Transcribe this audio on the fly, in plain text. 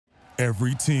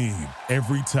Every team,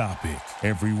 every topic,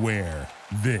 everywhere.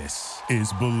 This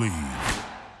is Believe.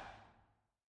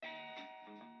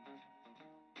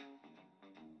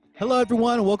 Hello,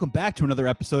 everyone, and welcome back to another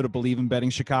episode of Believe in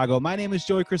Betting Chicago. My name is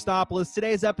Joey Christopoulos.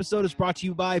 Today's episode is brought to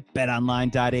you by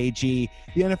BetOnline.ag.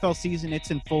 The NFL season,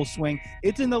 it's in full swing.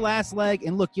 It's in the last leg,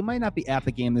 and look, you might not be at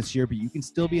the game this year, but you can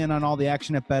still be in on all the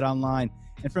action at BetOnline.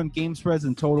 And from game spreads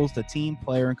and totals to team,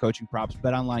 player, and coaching props,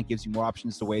 BetOnline gives you more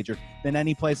options to wager than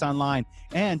any place online.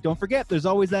 And don't forget, there's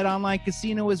always that online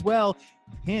casino as well.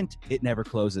 Hint, it never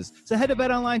closes. So head to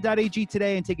betonline.ag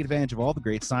today and take advantage of all the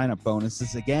great sign-up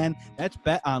bonuses. Again, that's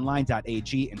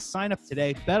betonline.ag and sign up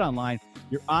today. BetOnline,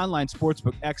 your online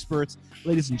sportsbook experts.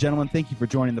 Ladies and gentlemen, thank you for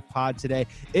joining the pod today.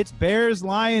 It's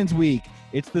Bears-Lions week.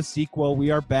 It's the sequel. We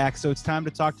are back, so it's time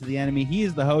to talk to the enemy. He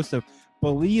is the host of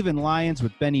Believe in Lions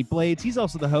with Benny Blades. He's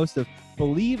also the host of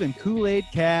Believe in Kool-Aid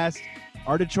Cast.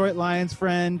 Our Detroit Lions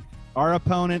friend, our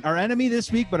opponent, our enemy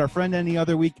this week, but our friend any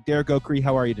other week. Derek Okrie,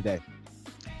 how are you today?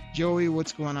 Joey,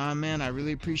 what's going on, man? I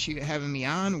really appreciate having me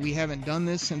on. We haven't done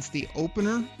this since the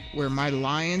opener where my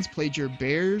Lions played your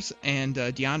Bears and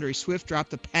DeAndre Swift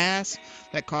dropped a pass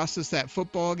that cost us that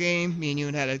football game. Me and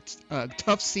you had a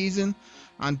tough season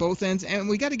on both ends, and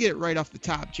we got to get it right off the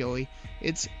top, Joey.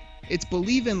 It's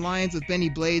Believe in Lions with Benny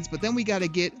Blades, but then we got to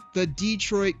get the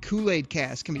Detroit Kool-Aid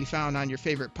Cast. Can be found on your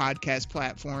favorite podcast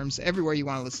platforms, everywhere you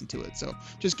want to listen to it. So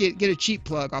just get a cheap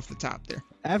plug off the top there.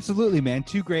 Absolutely, man.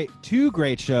 Two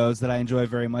great shows that I enjoy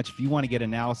very much. If you want to get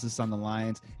analysis on the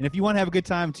Lions, and if you want to have a good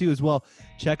time too as well,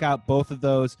 check out both of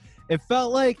those. It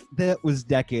felt like that was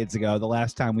decades ago, the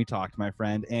last time we talked, my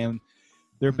friend, and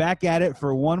they're back at it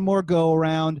for one more go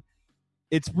around.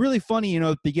 It's really funny, at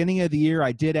the beginning of the year,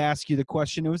 I did ask you the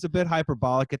question. It was a bit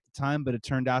hyperbolic at the time, but it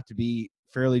turned out to be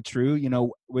fairly true.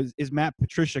 Is Matt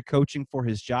Patricia coaching for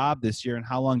his job this year, and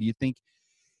how long do you think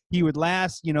he would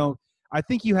last? I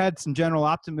think you had some general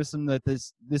optimism that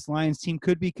this Lions team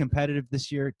could be competitive this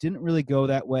year. It didn't really go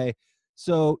that way.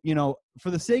 So,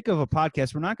 for the sake of a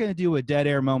podcast, we're not going to do a dead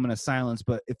air moment of silence,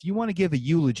 but if you want to give a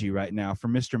eulogy right now for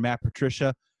Mr. Matt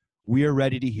Patricia, we are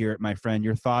ready to hear it, my friend.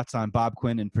 Your thoughts on Bob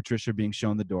Quinn and Patricia being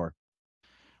shown the door.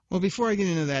 Well, before I get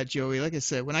into that, Joey, like I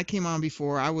said, when I came on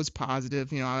before, I was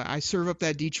positive. I serve up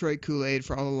that Detroit Kool-Aid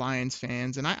for all the Lions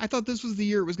fans, and I thought this was the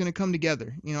year it was going to come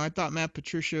together. I thought Matt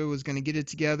Patricia was going to get it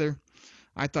together.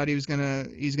 I thought he's gonna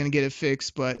get it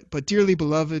fixed, but dearly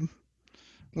beloved,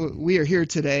 we are here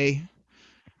today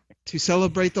to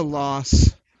celebrate the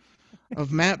loss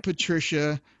of Matt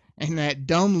Patricia and that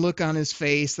dumb look on his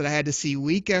face that I had to see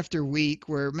week after week,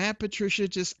 where Matt Patricia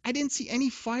I didn't see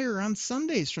any fire on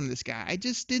Sundays from this guy. I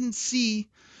just didn't see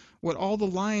what all the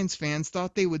Lions fans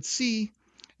thought they would see,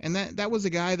 and that was a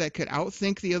guy that could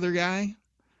outthink the other guy,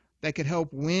 that could help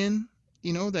win,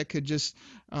 that could just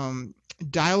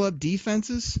dial up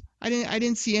defenses. I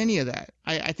didn't see any of that.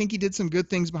 I think he did some good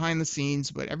things behind the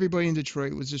scenes, but everybody in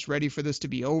Detroit was just ready for this to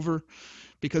be over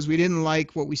because we didn't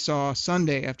like what we saw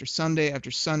Sunday after Sunday after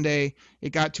Sunday.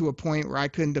 It got to a point where I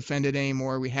couldn't defend it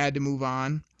anymore. We had to move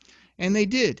on. And they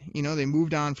did. They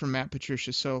moved on from Matt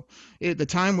Patricia. So the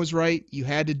time was right. You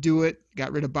had to do it.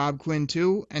 Got rid of Bob Quinn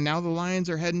too. And now the Lions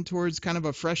are heading towards kind of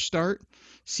a fresh start.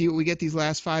 See what we get these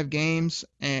last 5 games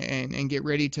and get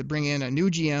ready to bring in a new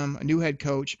GM, a new head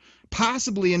coach,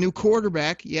 possibly a new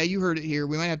quarterback. Yeah, you heard it here.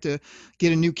 We might have to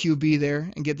get a new QB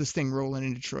there and get this thing rolling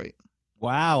in Detroit.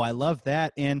 Wow, I love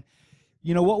that. And,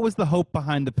 what was the hope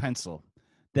behind the pencil?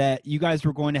 That you guys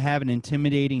were going to have an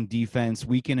intimidating defense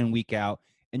week in and week out,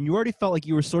 and you already felt like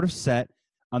you were sort of set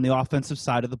on the offensive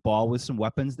side of the ball with some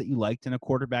weapons that you liked and a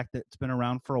quarterback that's been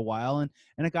around for a while and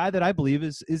a guy that I believe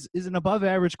is an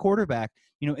above-average quarterback,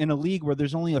 in a league where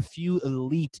there's only a few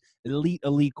elite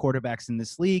quarterbacks in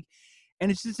this league.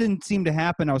 And it just didn't seem to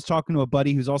happen. I was talking to a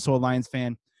buddy who's also a Lions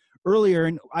fan earlier,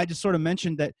 and I just sort of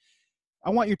mentioned that I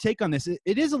want your take on this.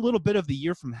 It is a little bit of the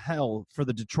year from hell for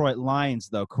the Detroit Lions,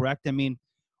 though, correct? I mean,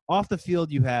 off the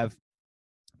field, you have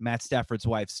Matt Stafford's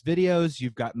wife's videos.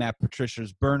 You've got Matt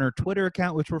Patricia's burner Twitter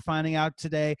account, which we're finding out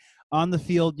today. On the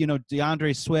field,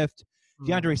 DeAndre Swift,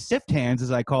 DeAndre Sift Hands,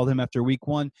 as I called him after week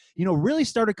 1, really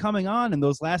started coming on in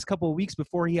those last couple of weeks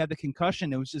before he had the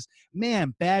concussion. It was just,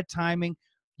 man, bad timing.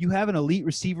 You have an elite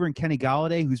receiver in Kenny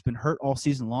Golladay who's been hurt all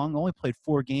season long, only played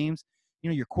 4 games.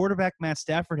 Your quarterback, Matt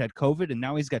Stafford, had COVID, and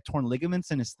now he's got torn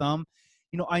ligaments in his thumb.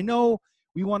 I know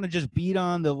we want to just beat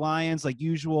on the Lions like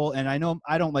usual, and I know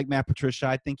I don't like Matt Patricia.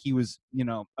 I think he was,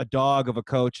 a dog of a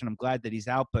coach, and I'm glad that he's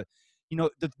out. But,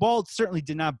 the ball certainly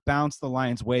did not bounce the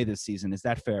Lions' way this season. Is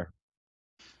that fair?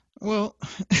 Well,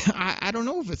 I don't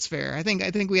know if it's fair. I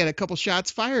think we had a couple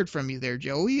shots fired from you there,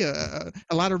 Joey. A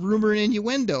lot of rumor and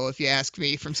innuendo, if you ask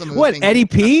me, from some of the What, things. Eddie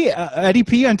P? Eddie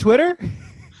P on Twitter?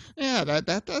 Yeah,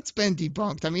 that's been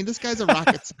debunked. I mean, this guy's a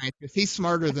rocket scientist. He's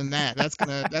smarter than that.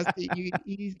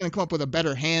 He's gonna come up with a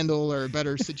better handle or a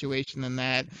better situation than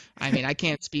that. I mean, I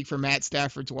can't speak for Matt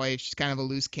Stafford's wife. She's kind of a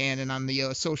loose cannon on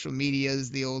the social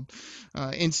medias, the old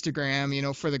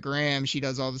Instagram. For the gram, she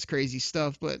does all this crazy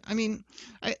stuff. But I mean,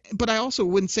 I also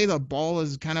wouldn't say the ball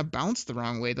has kind of bounced the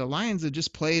wrong way. The Lions have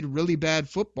just played really bad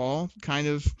football, kind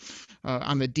of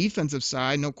on the defensive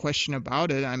side, no question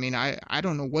about it. I mean, I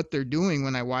don't know what they're doing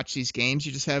when I watch these games.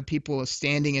 You just have people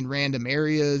standing in random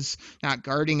areas, not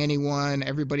guarding anyone.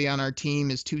 Everybody on our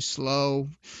team is too slow,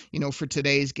 for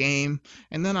today's game.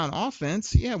 And then on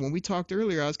offense, yeah, when we talked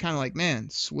earlier, I was kind of like, man,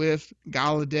 Swift,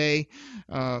 Galladay,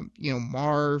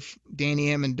 Marv, Danny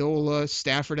Amendola,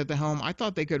 Stafford at the helm. I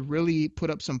thought they could really put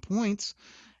up some points.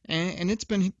 And it's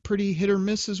been pretty hit or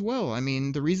miss as well. I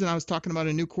mean, the reason I was talking about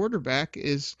a new quarterback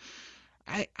is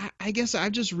I guess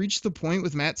I've just reached the point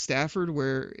with Matt Stafford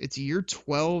where it's year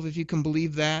 12, if you can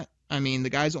believe that. I mean, the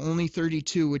guy's only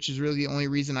 32, which is really the only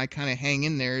reason I kind of hang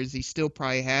in there is he still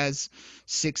probably has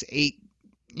 6, 8,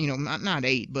 not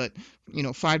 8, but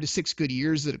 5 to 6 good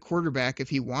years at a quarterback if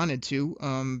he wanted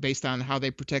to, based on how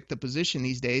they protect the position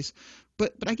these days.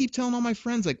 But I keep telling all my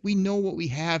friends, like, we know what we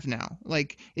have now.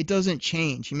 Like, it doesn't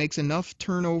change. He makes enough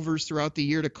turnovers throughout the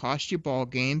year to cost you ball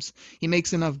games. He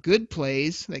makes enough good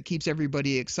plays that keeps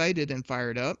everybody excited and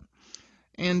fired up.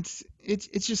 And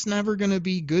it's just never going to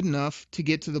be good enough to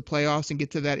get to the playoffs and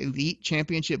get to that elite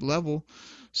championship level.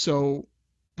 So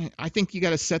I think you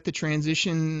got to set the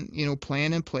transition,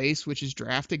 plan in place, which is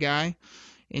draft a guy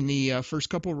in the first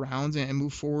couple rounds and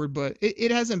move forward. But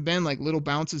it hasn't been like little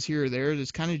bounces here or there.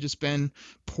 It's kind of just been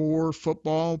poor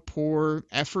football, poor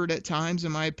effort at times,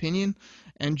 in my opinion.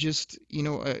 And just,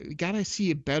 got to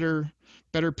see a better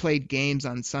played games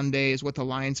on Sunday is what the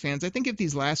Lions fans. I think if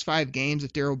these last 5 games,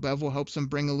 if Darrell Bevel helps them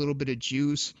bring a little bit of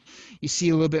juice, you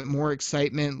see a little bit more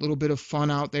excitement, a little bit of fun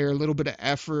out there, a little bit of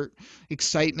effort,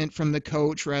 excitement from the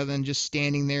coach rather than just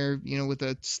standing there, with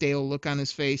a stale look on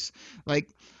his face. Like,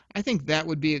 I think that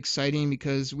would be exciting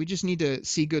because we just need to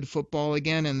see good football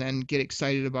again and then get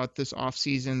excited about this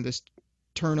offseason, this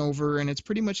turnover, and it's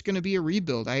pretty much going to be a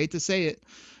rebuild. I hate to say it,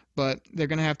 but they're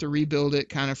going to have to rebuild it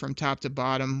kind of from top to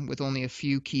bottom with only a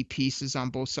few key pieces on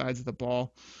both sides of the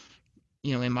ball,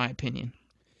 in my opinion.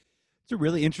 It's a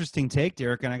really interesting take,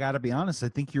 Derek, and I got to be honest, I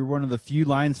think you're one of the few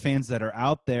Lions fans that are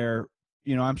out there.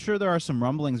 I'm sure there are some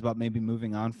rumblings about maybe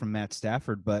moving on from Matt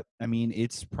Stafford, but I mean,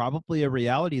 it's probably a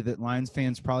reality that Lions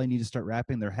fans probably need to start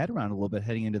wrapping their head around a little bit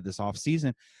heading into this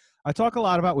offseason. I talk a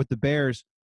lot about with the Bears,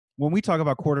 when we talk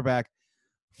about quarterback,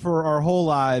 for our whole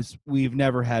lives, we've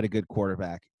never had a good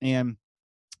quarterback. And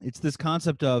it's this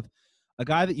concept of a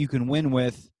guy that you can win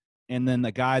with and then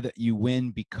the guy that you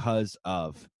win because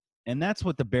of. And that's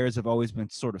what the Bears have always been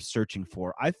sort of searching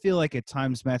for. I feel like at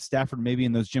times Matt Stafford, maybe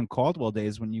in those Jim Caldwell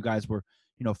days when you guys were,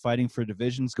 fighting for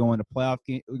divisions, going to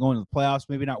the playoffs,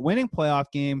 maybe not winning playoff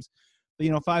games, but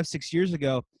 5-6 years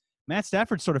ago, Matt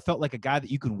Stafford sort of felt like a guy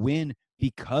that you can win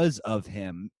because of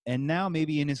him. And now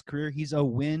maybe in his career, he's a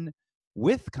win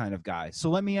with kind of guy.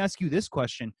 So let me ask you this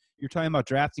question. You're talking about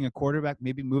drafting a quarterback,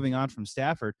 maybe moving on from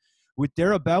Stafford. With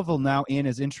Darrell Bevel now in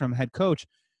as interim head coach,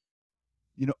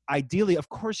 ideally, of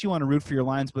course you want to root for your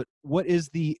Lions, but what is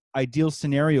the ideal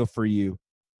scenario for you?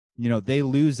 They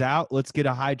lose out. Let's get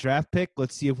a high draft pick.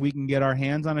 Let's see if we can get our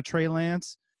hands on a Trey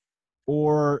Lance.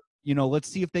 Or, let's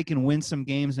see if they can win some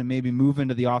games and maybe move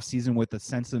into the offseason with a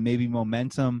sense of maybe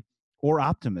momentum or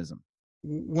optimism.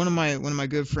 One of my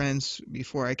good friends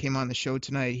before I came on the show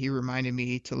tonight, he reminded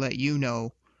me to let you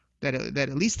know that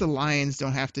at least the Lions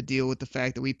don't have to deal with the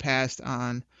fact that we passed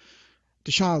on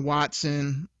Deshaun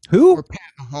Watson Who? or Pat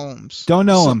Mahomes. Don't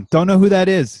know him. Don't know who that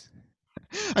is.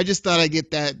 I just thought I'd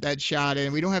get that shot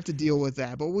in. We don't have to deal with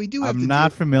that, but we do have to. I'm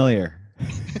not familiar.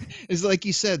 Is like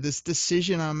you said, this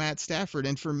decision on Matt Stafford,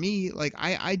 and for me, like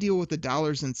I deal with the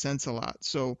dollars and cents a lot.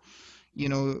 So,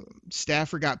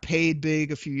 Stafford got paid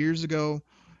big a few years ago.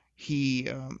 He,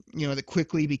 that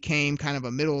quickly became kind of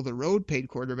a middle of the road paid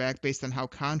quarterback based on how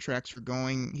contracts were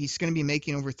going. He's going to be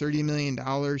making over $30 million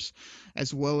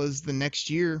as well as the next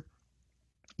year.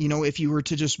 If you were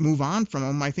to just move on from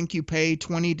him, I think you pay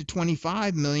 20 to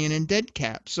 25 million in dead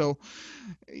cap. So,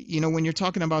 when you're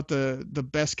talking about the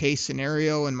best case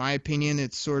scenario, in my opinion,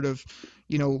 it's sort of,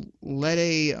 let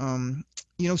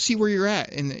see where you're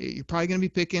at. And you're probably going to be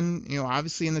picking,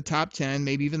 obviously in the top 10,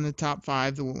 maybe even the top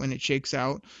 5 when it shakes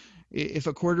out. if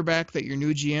a quarterback that your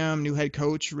new GM, new head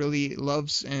coach really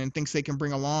loves and thinks they can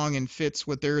bring along and fits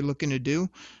what they're looking to do,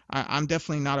 I'm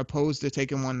definitely not opposed to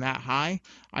taking one that high.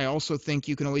 I also think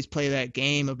you can always play that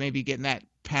game of maybe getting that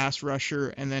pass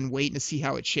rusher and then waiting to see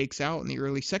how it shakes out in the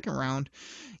early second round,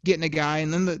 getting a guy.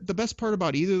 And then the best part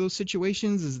about either of those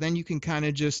situations is then you can kind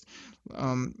of just,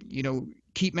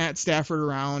 keep Matt Stafford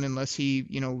around unless he,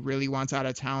 really wants out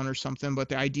of town or something. But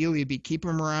the ideally would be keep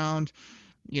him around,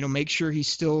 make sure he's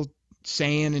still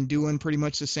saying and doing pretty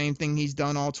much the same thing he's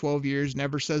done all 12 years,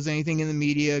 never says anything in the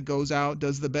media, goes out,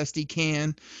 does the best he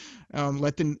can,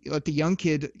 let the young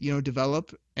kid,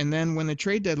 develop. And then when the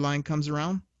trade deadline comes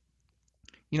around,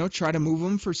 try to move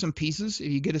him for some pieces.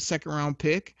 If you get a second round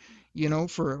pick,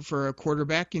 for a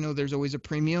quarterback, there's always a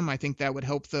premium. I think that would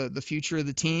help the future of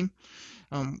the team.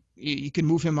 You can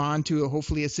move him on to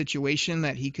hopefully a situation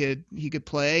that he could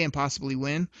play and possibly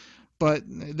win. But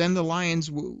then the Lions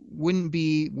wouldn't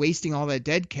be wasting all that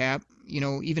dead cap.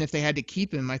 Even if they had to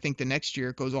keep him, I think the next year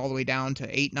it goes all the way down to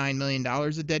 $8-9 million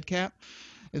of dead cap.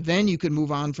 Then you could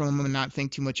move on from him and not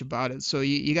think too much about it. So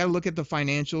you got to look at the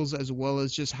financials as well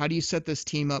as just how do you set this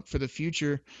team up for the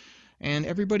future. And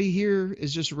everybody here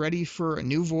is just ready for a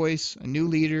new voice, a new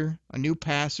leader, a new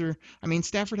passer. I mean,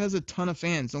 Stafford has a ton of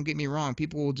fans. Don't get me wrong.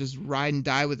 People will just ride and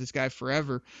die with this guy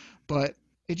forever. But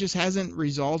it just hasn't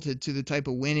resulted to the type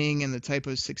of winning and the type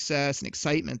of success and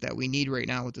excitement that we need right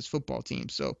now with this football team.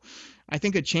 So I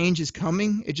think a change is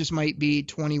coming. It just might be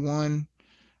 21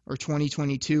 or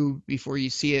 2022 before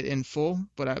you see it in full.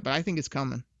 But I think it's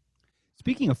coming.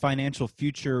 Speaking of financial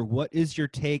future, what is your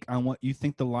take on what you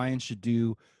think the Lions should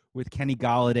do with Kenny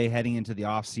Golladay heading into the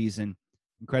offseason?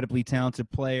 Incredibly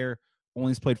talented player,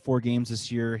 only has played 4 games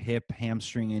this year, hip,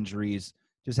 hamstring injuries,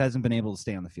 just hasn't been able to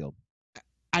stay on the field.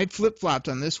 I flip-flopped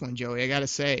on this one, Joey. I got to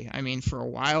say, I mean, for a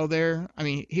while there, I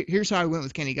mean, here's how I went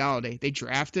with Kenny Golladay. They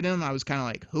drafted him. I was kind of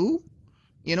like, who?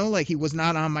 Like he was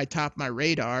not on my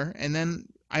radar. And then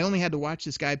I only had to watch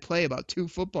this guy play about 2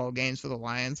 football games for the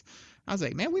Lions. I was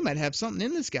like, man, we might have something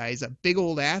in this guy. He's a big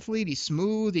old athlete. He's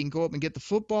smooth. He can go up and get the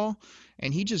football.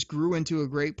 And he just grew into a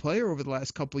great player over the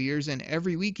last couple of years. And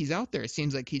every week he's out there. It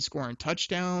seems like he's scoring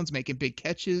touchdowns, making big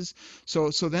catches.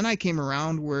 So then I came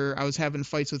around where I was having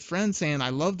fights with friends saying, I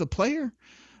love the player,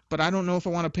 but I don't know if I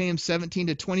want to pay him $17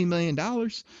 to $20 million.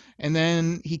 And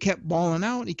then he kept balling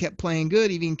out. He kept playing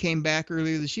good. He even came back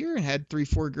earlier this year and had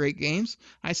 3-4 great games.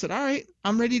 I said, all right,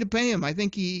 I'm ready to pay him. I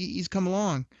think he's come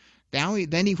along.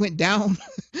 Then he went down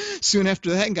soon after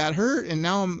that and got hurt, and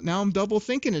now I'm double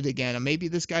thinking it again. And maybe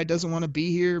this guy doesn't want to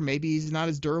be here. Maybe he's not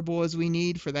as durable as we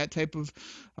need for that type of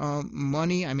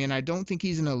money. I mean, I don't think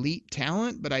he's an elite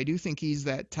talent, but I do think he's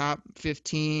that top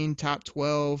 15, top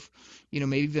 12,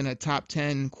 maybe even a top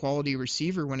 10 quality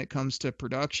receiver when it comes to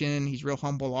production. He's real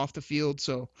humble off the field,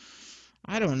 so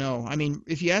I don't know. I mean,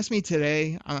 if you ask me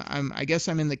today, I guess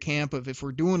I'm in the camp of if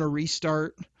we're doing a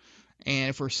restart and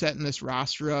if we're setting this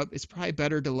roster up, it's probably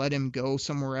better to let him go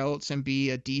somewhere else and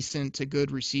be a decent to good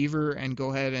receiver and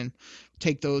go ahead and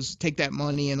take that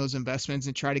money and those investments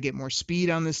and try to get more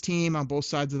speed on this team on both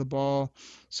sides of the ball,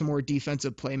 some more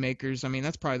defensive playmakers. I mean,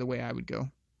 that's probably the way I would go.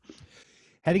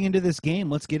 Heading into this game,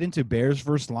 let's get into Bears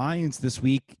versus Lions this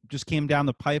week. Just came down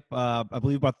the pipe, I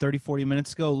believe about 30-40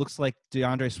 minutes ago. Looks like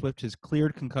DeAndre Swift has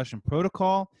cleared concussion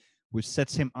protocol, which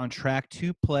sets him on track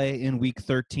to play in Week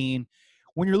 13.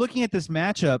 When you're looking at this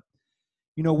matchup,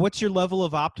 what's your level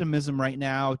of optimism right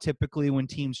now? Typically when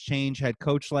teams change head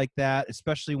coach like that,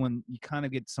 especially when you kind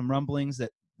of get some rumblings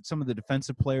that some of the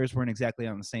defensive players weren't exactly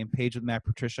on the same page with Matt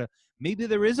Patricia. Maybe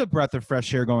there is a breath of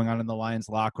fresh air going on in the Lions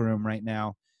locker room right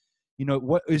now.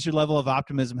 What is your level of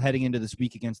optimism heading into this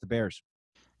week against the Bears?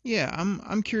 Yeah,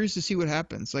 I'm curious to see what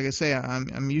happens. Like I say,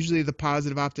 I'm usually the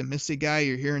positive, optimistic guy.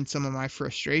 You're hearing some of my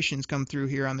frustrations come through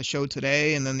here on the show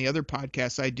today, and then the other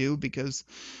podcasts I do, because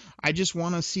I just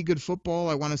want to see good football.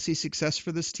 I want to see success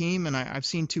for this team, and I've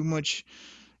seen too much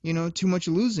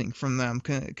losing from them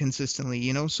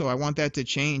consistently, so I want that to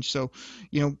change. So,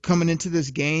 coming into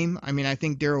this game, I mean, I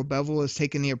think Darrell Bevell has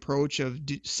taken the approach of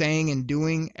saying and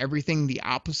doing everything the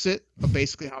opposite of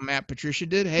basically how Matt Patricia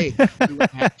did. Hey, we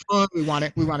want to have fun. We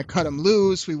want to cut them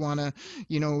loose. We want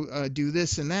to, do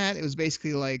this and that. It was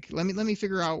basically like, let me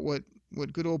figure out what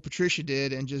good old Patricia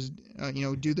did and just,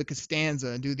 do the Costanza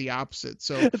and do the opposite.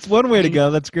 So that's one way to go.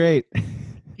 That's great.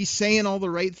 He's saying all the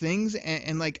right things,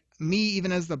 and like me,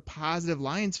 even as the positive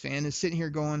Lions fan, is sitting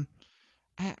here going,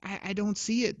 I don't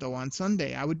see it though on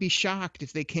Sunday. I would be shocked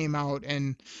if they came out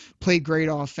and played great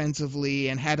offensively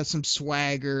and had some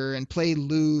swagger and played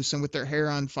loose and with their hair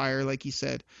on fire, like you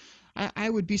said. I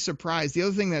would be surprised. The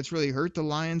other thing that's really hurt the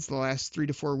Lions the last 3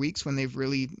 to 4 weeks when they've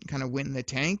really kind of went in the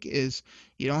tank is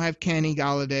you don't have Kenny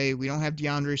Galladay, we don't have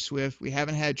DeAndre Swift, we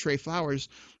haven't had Trey Flowers.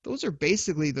 Those are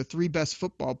basically the three best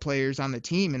football players on the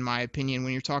team, in my opinion,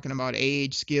 when you're talking about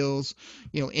age, skills,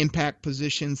 impact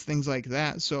positions, things like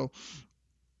that. So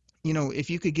if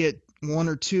you could get one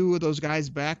or two of those guys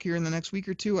back here in the next week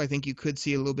or two, I think you could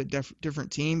see a little bit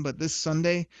different team. But this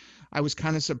Sunday, I was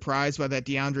kind of surprised by that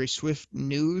DeAndre Swift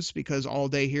news because all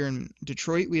day here in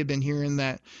Detroit, we had been hearing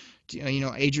that,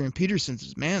 Adrian Peterson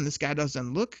says, man, this guy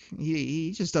doesn't look,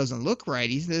 he just doesn't look right.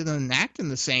 He's not acting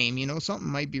the same. Something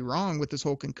might be wrong with this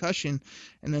whole concussion.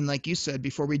 And then, like you said,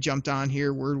 before we jumped on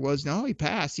here, word was, no, he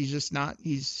passed. He's just not,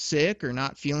 he's sick or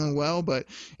not feeling well. But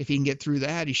if he can get through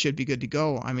that, he should be good to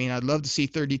go. I mean, I'd love to see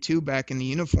 32 back in the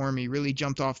uniform. He really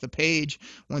jumped off the page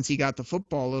once he got the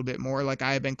football a little bit more, like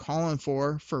I have been calling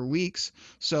for weeks.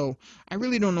 So I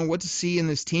really don't know what to see in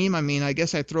this team. I mean, I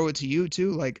guess I throw it to you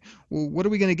too. Like, well, what are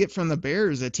we going to get from the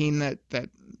Bears, a team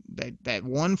that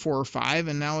won 4 or 5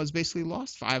 and now has basically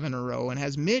lost 5 in a row and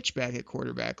has Mitch back at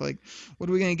quarterback? Like, what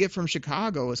are we going to get from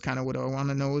Chicago is kind of what I want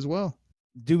to know as well.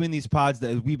 Doing these pods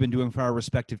that we've been doing for our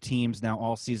respective teams now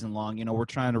all season long, we're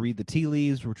trying to read the tea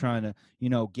leaves. We're trying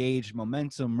to, gauge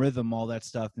momentum, rhythm, all that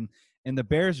stuff. And the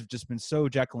Bears have just been so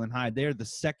Jekyll and Hyde. They're the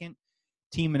second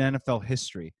team in NFL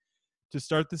history to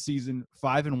start the season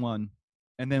 5-1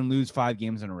 and then lose 5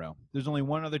 games in a row. There's only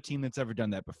one other team that's ever done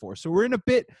that before. So we're in a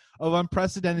bit of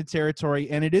unprecedented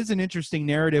territory, and it is an interesting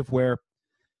narrative where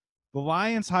the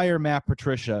Lions hire Matt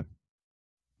Patricia,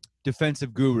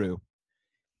 defensive guru.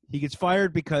 He gets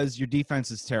fired because your defense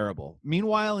is terrible.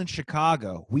 Meanwhile, in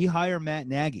Chicago, we hire Matt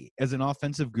Nagy as an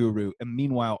offensive guru, and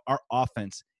meanwhile, our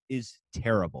offense is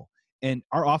terrible. And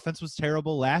our offense was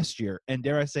terrible last year, and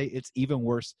dare I say it's even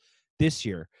worse this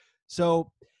year.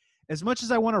 So as much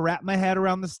as I want to wrap my head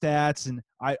around the stats, and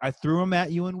I threw them at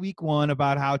you in week 1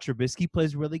 about how Trubisky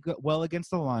plays really well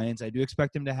against the Lions, I do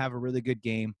expect him to have a really good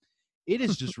game. It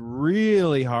is just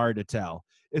really hard to tell.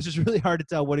 It's just really hard to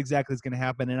tell what exactly is going to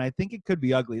happen, and I think it could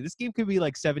be ugly. This game could be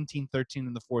like 17-13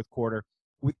 in the fourth quarter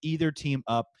with either team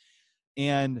up,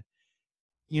 and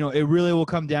it really will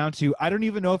come down to, I don't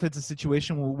even know if it's a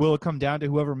situation where will it come down to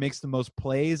whoever makes the most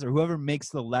plays or whoever makes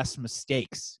the less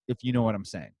mistakes, if you know what I'm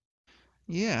saying.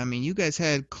 Yeah, I mean, you guys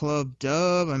had Club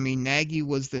Dub. I mean, Nagy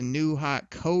was the new hot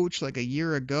coach like a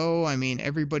year ago. I mean,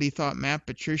 everybody thought Matt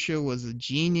Patricia was a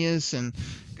genius and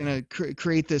gonna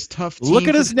create this tough team. Look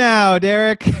at us now,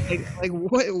 Derek. Like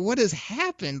what has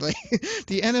happened? Like,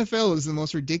 the NFL is the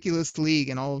most ridiculous league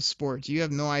in all of sports. You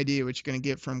have no idea what you're gonna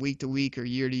get from week to week or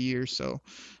year to year. So,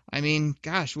 I mean,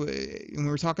 gosh, when we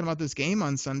were talking about this game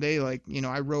on Sunday, like,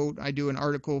 I do an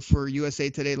article for USA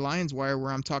Today Lions Wire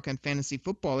where I'm talking fantasy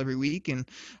football every week, and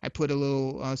I put a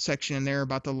little section in there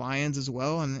about the Lions as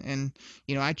well. And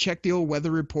I checked the old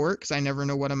weather report because I never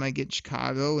know what I might get in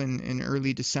Chicago in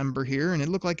early December here, and it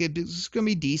looked like it was going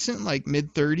to be decent, like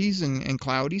mid-30s and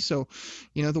cloudy. So,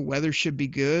 the weather should be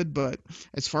good. But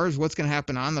as far as what's going to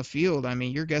happen on the field, I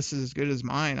mean, your guess is as good as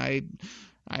mine.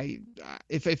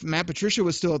 If Matt Patricia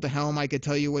was still at the helm, I could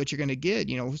tell you what you're going to get.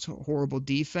 Horrible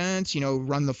defense.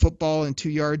 Run the football in 2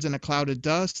 yards in a cloud of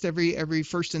dust every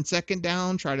first and second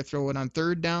down. Try to throw it on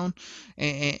third down,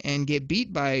 and get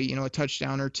beat by a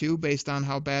touchdown or two based on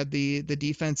how bad the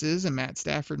defense is and Matt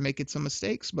Stafford making some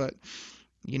mistakes. But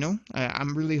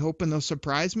I'm really hoping they'll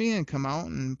surprise me and come out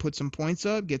and put some points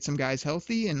up, get some guys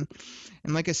healthy, and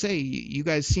like I say, you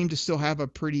guys seem to still have a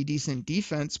pretty decent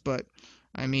defense, but.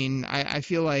 I mean, I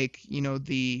feel like,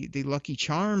 the Lucky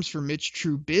Charms for Mitch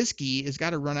Trubisky has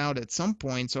got to run out at some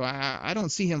point. So I don't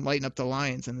see him lighting up the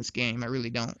Lions in this game. I really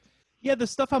don't. Yeah, the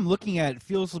stuff I'm looking at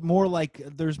feels more like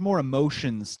there's more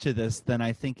emotions to this than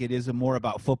I think it is more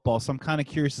about football. So I'm kind of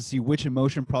curious to see which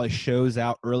emotion probably shows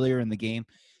out earlier in the game.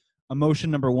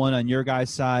 Emotion number 1 on your guys'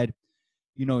 side,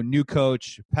 new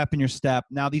coach, pep in your step.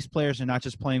 Now these players are not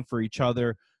just playing for each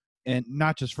other, and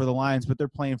not just for the Lions, but they're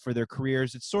playing for their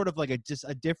careers. It's sort of like just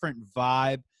a different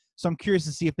vibe. So I'm curious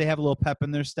to see if they have a little pep in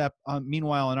their step.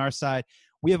 Meanwhile, on our side,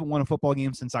 we haven't won a football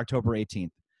game since October 18th.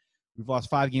 We've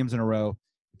lost 5 games in a row.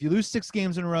 If you lose 6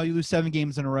 games in a row, you lose 7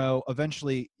 games in a row,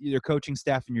 eventually your coaching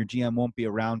staff and your GM won't be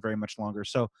around very much longer.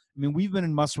 So, I mean, we've been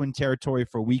in must-win territory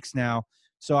for weeks now.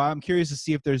 So I'm curious to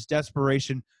see if there's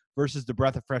desperation versus the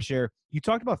breath of fresh air. You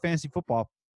talked about fantasy football.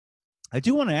 I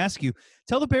do want to ask you,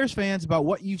 tell the Bears fans about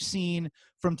what you've seen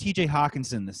from TJ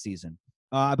Hawkinson this season.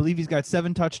 I believe he's got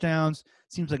 7 touchdowns.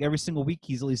 Seems like every single week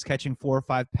he's at least catching 4 or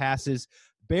 5 passes.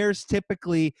 Bears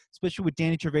typically, especially with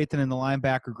Danny Trevathan in the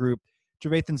linebacker group,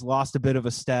 Trevathan's lost a bit of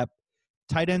a step.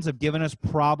 Tight ends have given us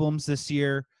problems this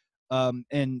year.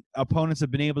 and opponents have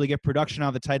been able to get production out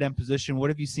of the tight end position. What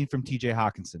have you seen from TJ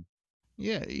Hawkinson?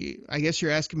 Yeah, I guess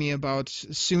you're asking me about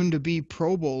soon-to-be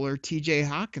Pro Bowler T.J.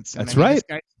 Hawkinson. I That's mean, right. this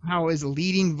guy now is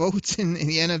leading votes in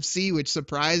the NFC, which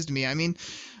surprised me. I mean,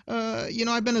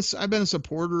 I've been a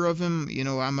supporter of him.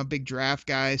 I'm a big draft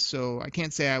guy, so I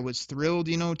can't say I was thrilled,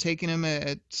 taking him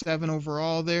at 7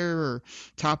 overall there or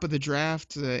top of the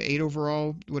draft, 8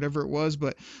 overall, whatever it was.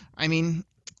 But I mean,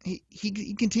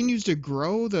 he continues to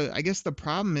grow. I guess the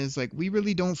problem is like we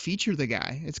really don't feature the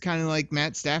guy. It's kind of like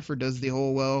Matt Stafford does the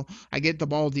whole, well, I get the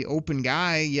ball to the open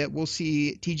guy, yet we'll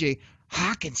see TJ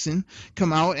Hawkinson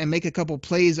come out and make a couple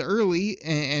plays early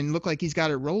and look like he's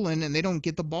got it rolling, and they don't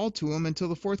get the ball to him until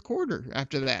the fourth quarter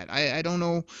after that. I don't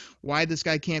know why this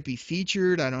guy can't be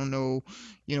featured. I don't know,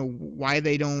 why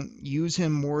they don't use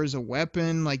him more as a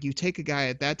weapon. Like, you take a guy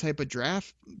at that type of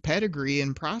draft pedigree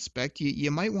and prospect,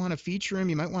 you might want to feature him.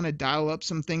 You might want to dial up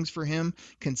some things for him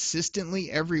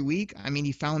consistently every week. I mean,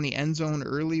 he found the end zone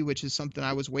early, which is something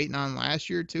I was waiting on last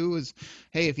year too, is,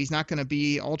 hey, if he's not going to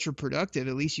be ultra productive,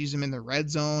 at least use him in the red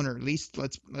zone, or at least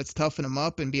let's toughen him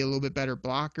up and be a little bit better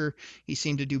blocker. He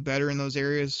seemed to do better in those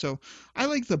areas. So I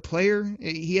like the player.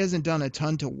 He hasn't done a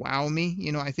ton to wow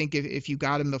me. I think if you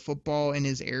got him the football in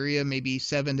his area, maybe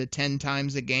 7 to 10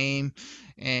 times a game,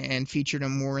 and featured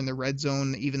him more in the red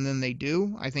zone even than they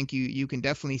do, I think you can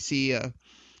definitely see a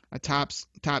top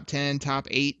 10, top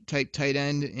 8 type tight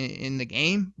end in the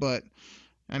game. But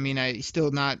I mean, I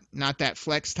still not that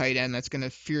flex tight end that's going to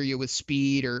fear you with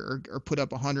speed or put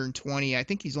up 120. I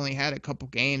think he's only had a couple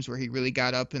games where he really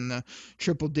got up in the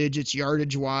triple digits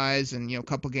yardage wise, and a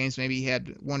couple games maybe he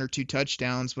had 1 or 2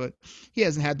 touchdowns, but he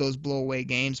hasn't had those blow away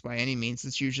games by any means.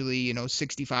 It's usually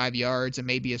 65 yards and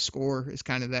maybe a score is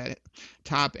kind of that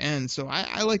top end. So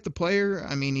I like the player.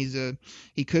 I mean,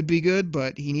 he could be good,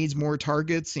 but he needs more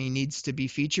targets. He needs to be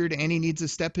featured, and he needs to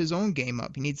step his own game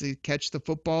up. He needs to catch the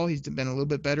football. He's been a little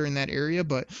bit better in that area,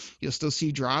 but you'll still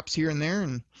see drops here and there,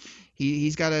 and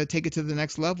he's got to take it to the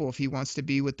next level if he wants to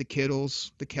be with the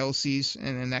Kittles, the Kelseys,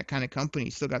 and that kind of company.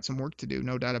 He's still got some work to do,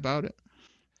 no doubt about it.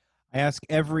 I ask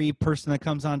every person that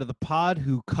comes onto the pod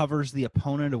who covers the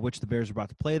opponent of which the Bears are about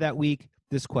to play that week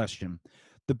this question.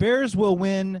 The Bears will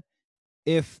win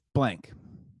if blank.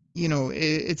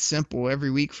 It's simple. Every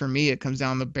week for me, it comes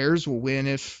down the Bears will win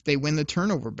if they win the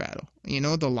turnover battle.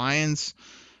 The Lions,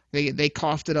 they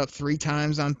coughed it up 3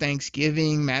 times on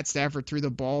Thanksgiving. Matt Stafford threw the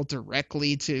ball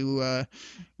directly to,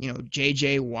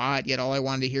 J.J. Watt, yet all I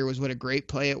wanted to hear was what a great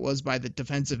play it was by the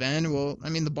defensive end. Well, I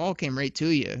mean, the ball came right to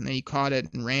you, and then you caught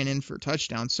it and ran in for a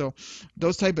touchdown. So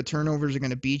those type of turnovers are going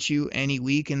to beat you any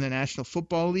week in the National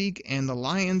Football League. And the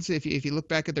Lions, if you look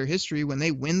back at their history, when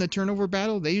they win the turnover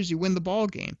battle, they usually win the ball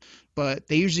game. But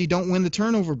they usually don't win the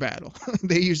turnover battle.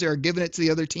 They usually are giving it to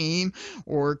the other team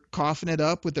or coughing it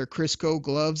up with their Crisco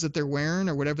gloves that they're wearing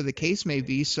or whatever the case may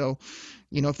be. So,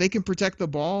 if they can protect the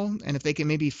ball and if they can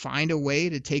maybe find a way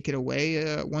to take it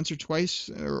away once or twice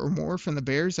or more from the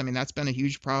Bears, I mean, that's been a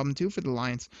huge problem too for the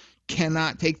Lions.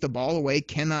 Cannot take the ball away,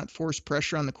 cannot force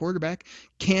pressure on the quarterback,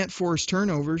 can't force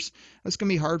turnovers. That's going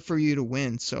to be hard for you to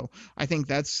win. So I think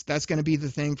that's going to be the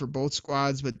thing for both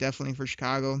squads, but definitely for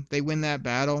Chicago. They win that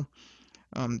battle,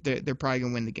 they're probably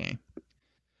going to win the game.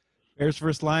 Bears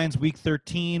versus Lions, Week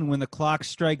 13. When the clock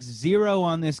strikes 0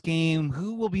 on this game,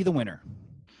 who will be the winner?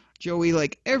 Joey,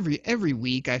 like every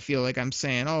week, I feel like I'm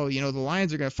saying, oh, the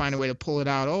Lions are going to find a way to pull it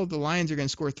out. Oh, the Lions are going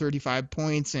to score 35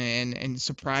 points and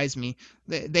surprise me.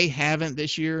 They haven't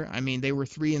this year. I mean, they were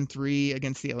 3-3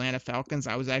 against the Atlanta Falcons.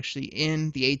 I was actually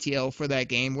in the ATL for that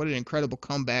game. What an incredible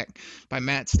comeback by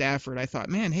Matt Stafford. I thought,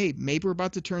 man, hey, maybe we're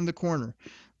about to turn the corner.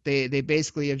 They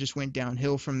basically have just went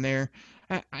downhill from there.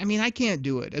 I mean, I can't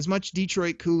do it. As much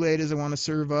Detroit Kool-Aid as I want to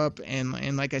serve up,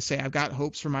 and like I say, I've got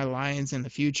hopes for my Lions in the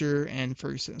future and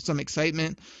for some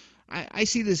excitement. I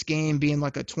see this game being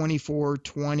like a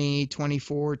 24-20,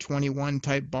 24-21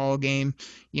 type ball game,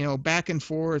 back and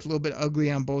forth, a little bit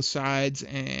ugly on both sides,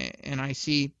 and I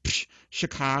see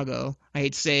Chicago, I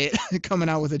hate to say it, coming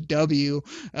out with a W,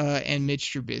 and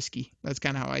Mitch Trubisky. That's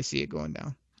kind of how I see it going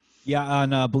down. Yeah,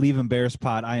 on Believe in Bears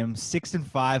pod, I am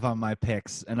 6-5 on my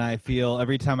picks, and I feel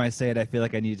every time I say it, I feel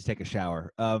like I need to take a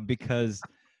shower because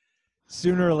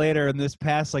sooner or later in this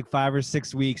past like 5 or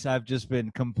 6 weeks, I've just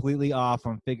been completely off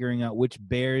on figuring out which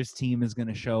Bears team is going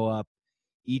to show up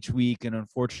each week, and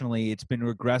unfortunately, it's been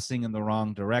regressing in the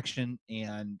wrong direction.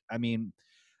 And I mean,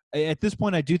 at this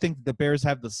point, I do think the Bears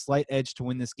have the slight edge to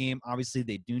win this game. Obviously,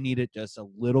 they do need it just a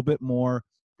little bit more.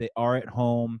 They are at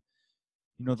home.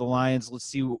 The Lions, let's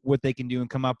see what they can do and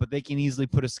come up, but they can easily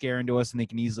put a scare into us and they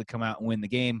can easily come out and win the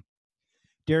game.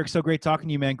 Derek, so great talking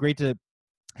to you, man. Great to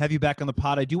have you back on the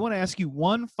pod. I do want to ask you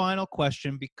one final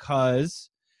question because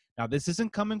now this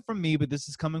isn't coming from me, but this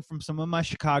is coming from some of my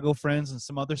Chicago friends and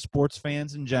some other sports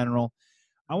fans in general.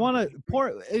 I want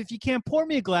to if you can, pour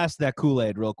me a glass of that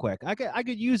Kool-Aid real quick. I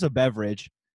could use a beverage,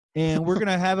 and we're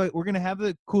gonna have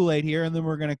the Kool-Aid here, and then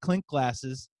we're gonna clink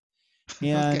glasses.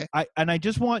 And Okay. I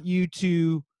just want you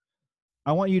to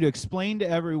explain to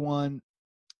everyone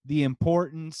the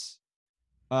importance,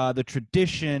 the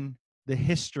tradition, the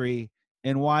history,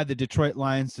 and why the Detroit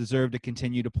Lions deserve to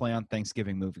continue to play on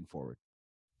Thanksgiving moving forward.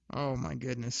 Oh my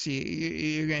goodness.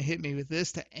 You're gonna hit me with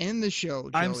this to end the show,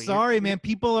 Joey. I'm sorry, man.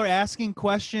 People are asking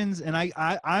questions, and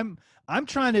I'm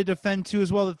trying to defend too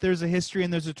as well that there's a history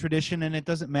and there's a tradition, and it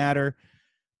doesn't matter.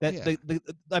 That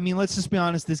I mean, let's just be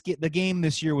honest. The game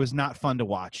this year was not fun to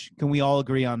watch. Can we all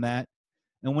agree on that?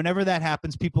 And whenever that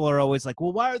happens, people are always like,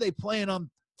 "Well, why are they playing on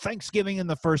Thanksgiving in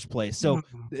the first place?" So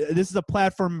this is a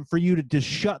platform for you to just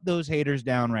shut those haters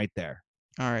down right there.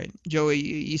 All right, Joey,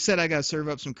 you said I got to serve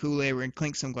up some Kool-Aid. We're going to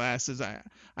clink some glasses.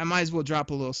 I might as well drop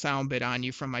a little sound bit on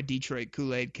you from my Detroit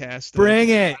Kool-Aid cast. Bring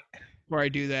it. Before I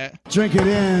do that. Drink it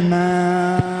in,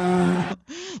 man.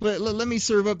 Let me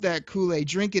serve up that Kool-Aid.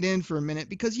 Drink it in for a minute,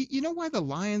 because you know why the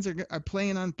Lions are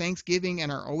playing on Thanksgiving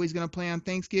and are always going to play on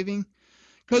Thanksgiving?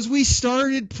 Because we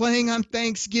started playing on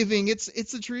Thanksgiving. It's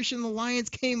a tradition the Lions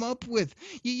came up with.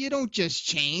 You don't just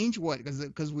change what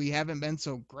because we haven't been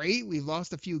so great. We've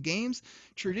lost a few games.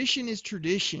 Tradition is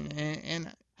tradition, and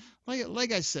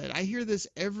like I said, I hear this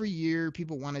every year.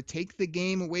 People want to take the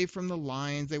game away from the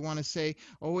Lions. They want to say,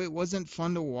 "Oh, it wasn't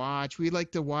fun to watch. We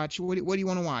like to watch. What do you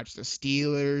want to watch? The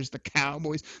Steelers, the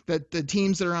Cowboys, the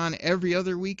teams that are on every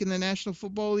other week in the National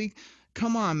Football League."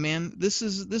 Come on, man. This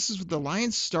is the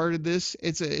Lions started this.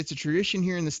 It's a tradition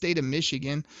here in the state of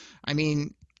Michigan. I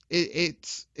mean,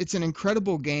 it's an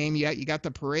incredible game. You got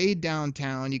the parade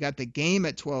downtown. You got the game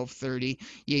at 12:30.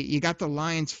 You got the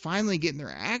Lions finally getting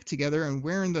their act together and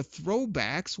wearing the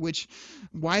throwbacks, which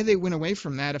why they went away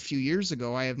from that a few years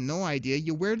ago, I have no idea.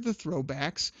 You wear the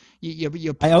throwbacks.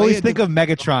 You I always think of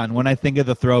Megatron when I think of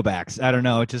the throwbacks. I don't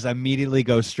know. It just immediately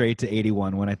goes straight to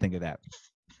 81 when I think of that.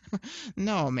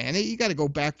 No, man, you got to go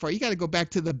back far. You got to go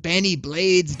back to the Benny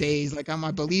Blades days, like on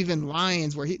I Believe in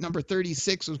Lions, where number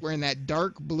 36 was wearing that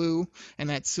dark blue and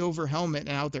that silver helmet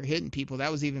and out there hitting people. That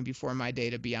was even before my day,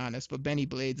 to be honest. But Benny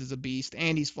Blades is a beast,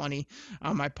 and he's funny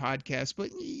on my podcast.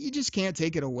 But you just can't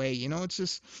take it away. You know, it's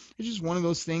just one of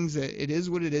those things that it is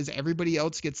what it is. Everybody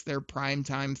else gets their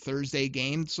primetime Thursday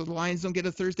game, so the Lions don't get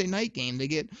a Thursday night game. They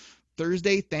get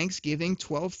Thursday, Thanksgiving,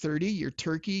 12:30, your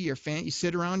turkey, you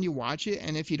sit around, you watch it,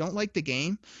 and if you don't like the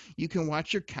game, you can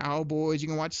watch your Cowboys, you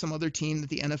can watch some other team that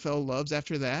the NFL loves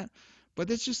after that. But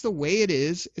that's just the way it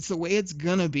is. It's the way it's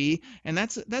gonna be, and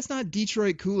that's not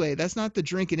Detroit Kool-Aid. That's not the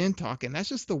drinking in talking. That's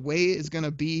just the way it's gonna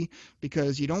be,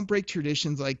 because you don't break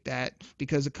traditions like that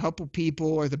because a couple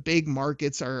people or the big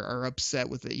markets are upset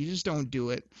with it. You just don't do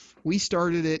it. We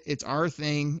started it. It's our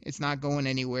thing. It's not going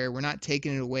anywhere. We're not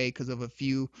taking it away because of a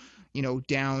few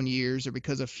down years, or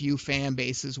because a few fan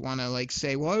bases want to like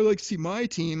say, well, I like to see my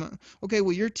team. Okay,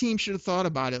 well, your team should have thought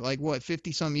about it like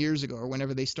 50 some years ago, or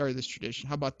whenever they started this tradition.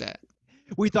 How about that?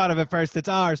 We thought of it first. It's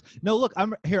ours. No, look,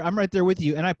 I'm right there with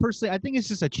you. And I think it's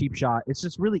just a cheap shot. It's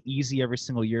just really easy every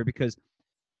single year because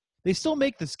they still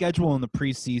make the schedule in the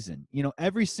preseason.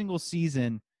 Every single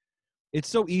season, it's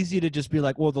so easy to just be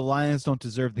like, well, the Lions don't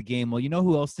deserve the game. Well, you know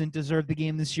who else didn't deserve the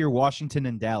game this year? Washington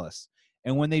and Dallas.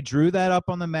 And when they drew that up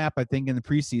on the map, I think in the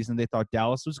preseason, they thought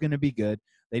Dallas was going to be good.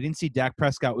 They didn't see Dak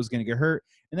Prescott was going to get hurt.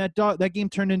 And that game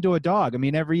turned into a dog. I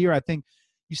mean, every year I think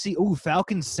you see,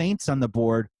 Falcons Saints on the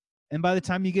board. And by the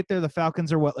time you get there, the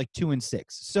Falcons are 2-6.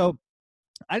 So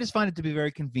I just find it to be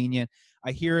very convenient.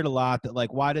 I hear it a lot that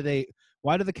why do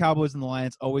the Cowboys and the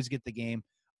Lions always get the game?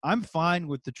 I'm fine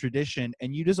with the tradition,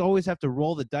 and you just always have to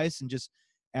roll the dice and just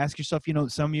ask yourself,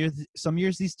 some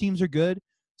years these teams are good.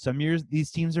 Some years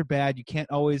these teams are bad. You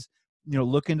can't always,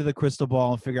 look into the crystal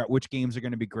ball and figure out which games are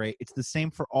going to be great. It's the same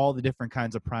for all the different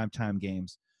kinds of primetime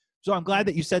games. So I'm glad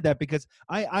that you said that, because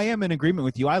I am in agreement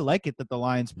with you. I like it that the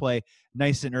Lions play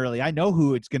nice and early. I know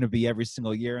who it's going to be every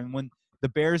single year. And when the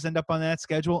Bears end up on that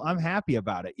schedule, I'm happy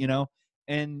about it,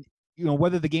 And,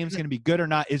 whether the game's going to be good or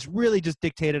not is really just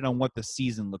dictated on what the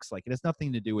season looks like. It has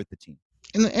nothing to do with the team.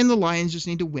 And the Lions just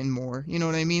need to win more. You know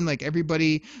what I mean? Like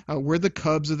everybody, we're the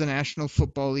Cubs of the National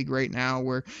Football League right now,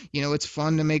 where, it's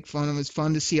fun to make fun of. It's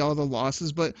fun to see all the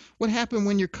losses. But what happened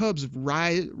when your Cubs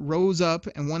rose up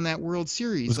and won that World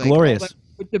Series? It was glorious.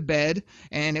 put to bed,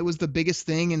 and it was the biggest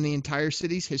thing in the entire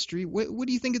city's history. What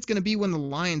do you think it's going to be when the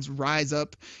Lions rise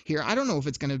up here? I don't know if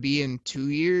it's going to be in 2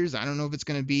 years. I don't know if it's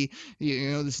going to be,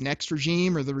 this next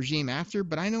regime or the regime after,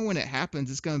 but I know when it happens,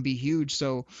 it's going to be huge.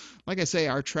 So, like I say,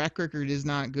 our track record is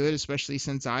not good, especially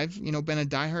since I've, been a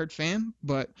diehard fan,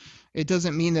 but it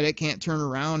doesn't mean that it can't turn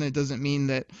around. It doesn't mean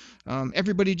that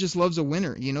everybody just loves a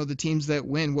winner. The teams that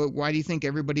win. Why do you think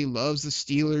everybody loves the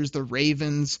Steelers, the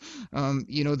Ravens,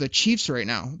 the Chiefs right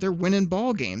now? They're winning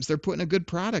ball games. They're putting a good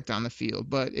product on the field.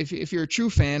 But if you're a true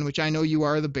fan, which I know you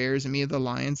are, the Bears and me of the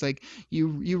Lions, like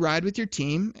you ride with your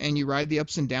team and you ride the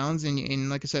ups and downs. And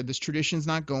like I said, this tradition's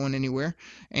not going anywhere.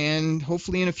 And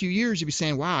hopefully in a few years, you'll be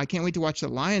saying, wow, I can't wait to watch the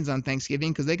Lions on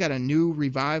Thanksgiving because they got a new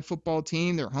revived football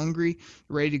team. They're hungry,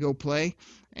 ready to go play,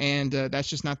 and that's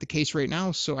just not the case right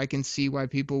now. So I can see why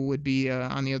people would be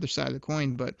on the other side of the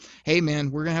coin. But hey, man,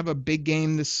 we're gonna have a big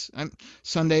game this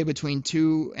Sunday between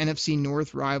two NFC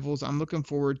North rivals. I'm looking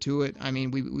forward to it. I mean,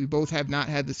 we both have not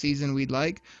had the season we'd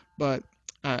like, but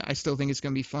I still think it's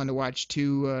gonna be fun to watch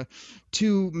two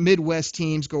Midwest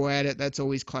teams go at it. That's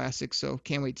always classic. So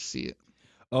can't wait to see it.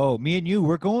 Oh, me and you,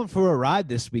 we're going for a ride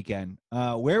this weekend.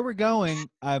 Where we're going,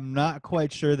 I'm not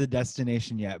quite sure the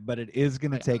destination yet, but it is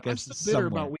going to take us somewhere.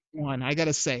 About week one, I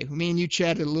gotta say. Me and you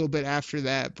chatted a little bit after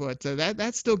that, but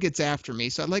that still gets after me.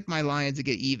 So I'd like my Lions to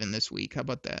get even this week. How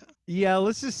about that? Yeah,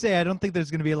 let's just say I don't think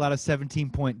there's going to be a lot of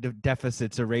 17-point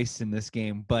deficits erased in this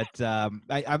game. But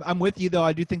I'm with you, though.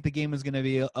 I do think the game is going to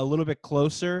be a little bit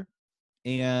closer,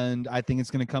 and I think it's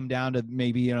going to come down to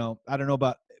maybe, I don't know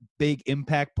about big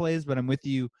impact plays, but I'm with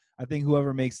you. I think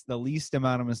whoever makes the least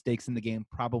amount of mistakes in the game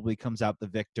probably comes out the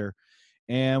victor.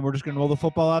 And we're just going to roll the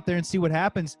football out there and see what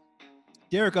happens.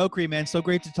 Derek Oakrey, man, so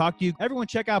great to talk to you. Everyone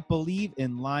check out Believe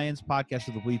in Lions podcast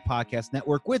of the Believe Podcast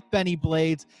Network with Benny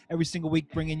Blades every single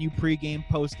week, bringing you pregame,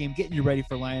 postgame, getting you ready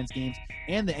for Lions games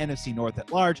and the NFC North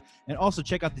at large. And also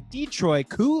check out the Detroit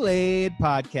Kool-Aid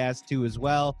podcast too as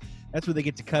well. That's where they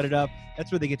get to cut it up.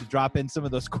 That's where they get to drop in some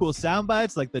of those cool sound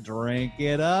bites like the drink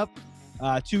it up.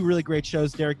 Two really great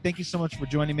shows. Derek, thank you so much for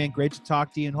joining me. Great to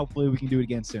talk to you, and hopefully we can do it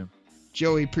again soon.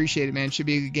 Joey, appreciate it, man. Should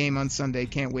be a good game on Sunday.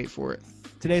 Can't wait for it.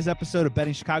 Today's episode of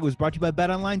Betting Chicago is brought to you by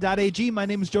BetOnline.ag. My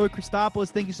name is Joey Christopoulos.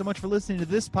 Thank you so much for listening to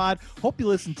this pod. Hope you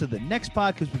listen to the next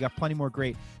pod because we got plenty more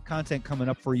great content coming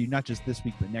up for you, not just this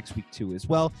week, but next week too as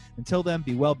well. Until then,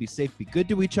 be well, be safe, be good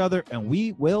to each other, and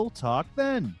we will talk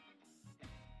then.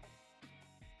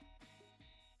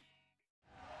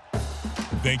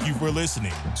 Thank you for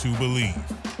listening to Believe.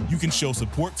 You can show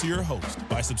support to your host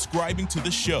by subscribing to the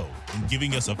show and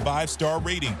giving us a 5-star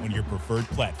rating on your preferred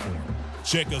platform.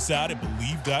 Check us out at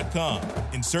Believe.com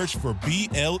and search for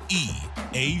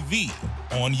BLEAV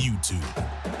on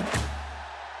YouTube.